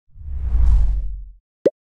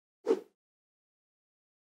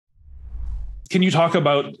can you talk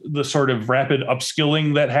about the sort of rapid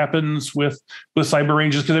upskilling that happens with cyber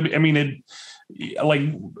ranges? Because I mean, like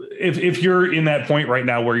if you're in that point right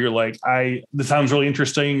now where you're like, this sounds really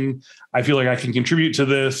interesting, I feel like I can contribute to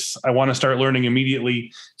this, I want to start learning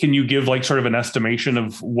immediately, can you give like sort of an estimation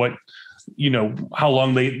of what, how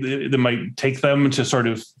long they might take them to sort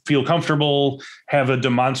of feel comfortable, have a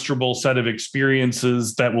demonstrable set of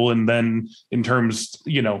experiences that will, and then in terms,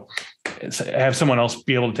 have someone else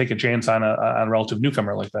be able to take a chance on a relative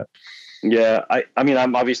newcomer like that? Yeah, I mean,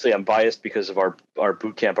 I'm biased because of our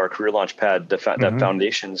boot camp, our career launch pad, that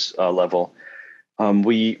foundations level.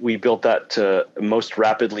 We built that to most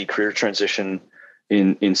rapidly career transition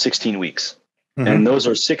in 16 weeks. And those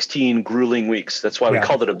are 16 grueling weeks. That's why we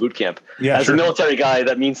called it a boot camp. Yeah, as a military guy,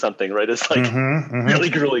 that means something, right? It's like really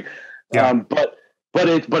grueling. Yeah. But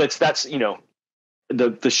that's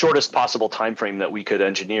the shortest possible time frame that we could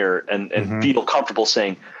engineer and feel comfortable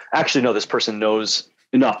saying, actually, no, this person knows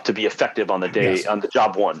enough to be effective on the day on the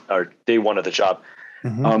job one or day one of the job.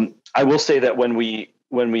 I will say that when we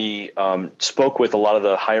spoke with a lot of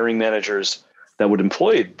the hiring managers that would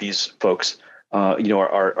employ these folks,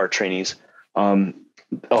 our trainees, a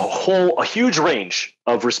huge range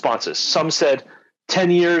of responses. Some said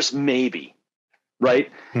 10 years, maybe,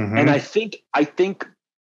 right? And I think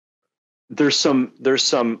there's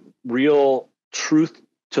some real truth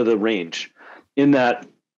to the range in that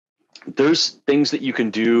there's things that you can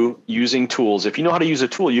do using tools. If you know how to use a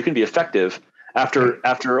tool, you can be effective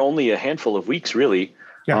after only a handful of weeks, really.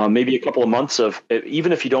 Maybe a couple of months of,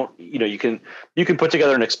 even if you don't, you can put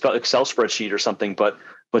together an Excel spreadsheet or something, but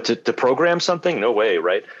to program something, no way,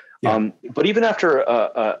 right? But even after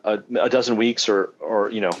a dozen weeks or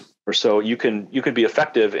so, you can be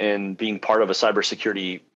effective in being part of a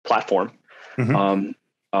cybersecurity platform. Being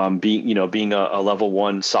a level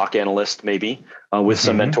 1 SOC analyst, maybe with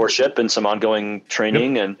some mentorship and some ongoing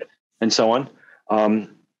training and so on.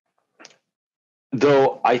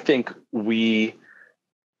 Though I think we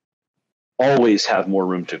always have more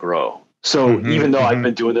room to grow. So even though I've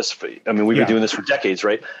been doing this, we've been doing this for decades,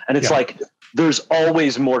 right? And it's like, there's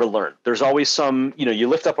always more to learn. There's always some, you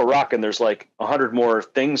lift up a rock and there's like 100 more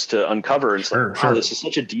things to uncover. And it's wow, this is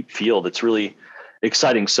such a deep field. It's really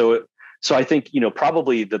exciting. So I think,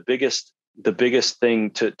 probably the biggest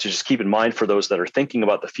thing to just keep in mind for those that are thinking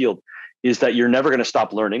about the field is that you're never going to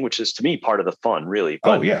stop learning, which is to me part of the fun, really.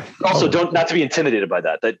 But also not to be intimidated by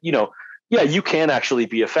that, you can actually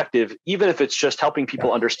be effective, even if it's just helping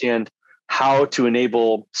people understand how to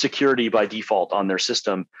enable security by default on their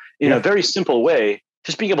system in a very simple way.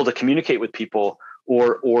 Just being able to communicate with people,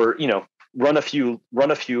 or run a few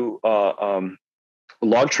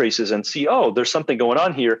log traces and see, there's something going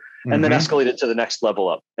on here, and then escalate it to the next level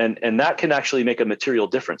up. And that can actually make a material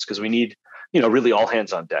difference because we need, really all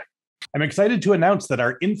hands on deck. I'm excited to announce that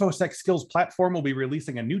our Infosec skills platform will be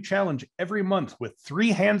releasing a new challenge every month with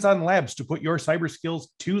 3 hands-on labs to put your cyber skills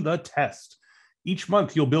to the test. Each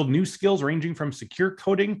month, you'll build new skills ranging from secure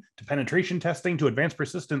coding to penetration testing to advanced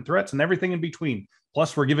persistent threats and everything in between.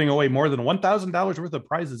 Plus, we're giving away more than $1,000 worth of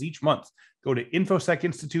prizes each month. Go to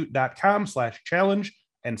infosecinstitute.com/challenge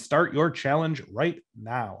and start your challenge right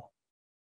now.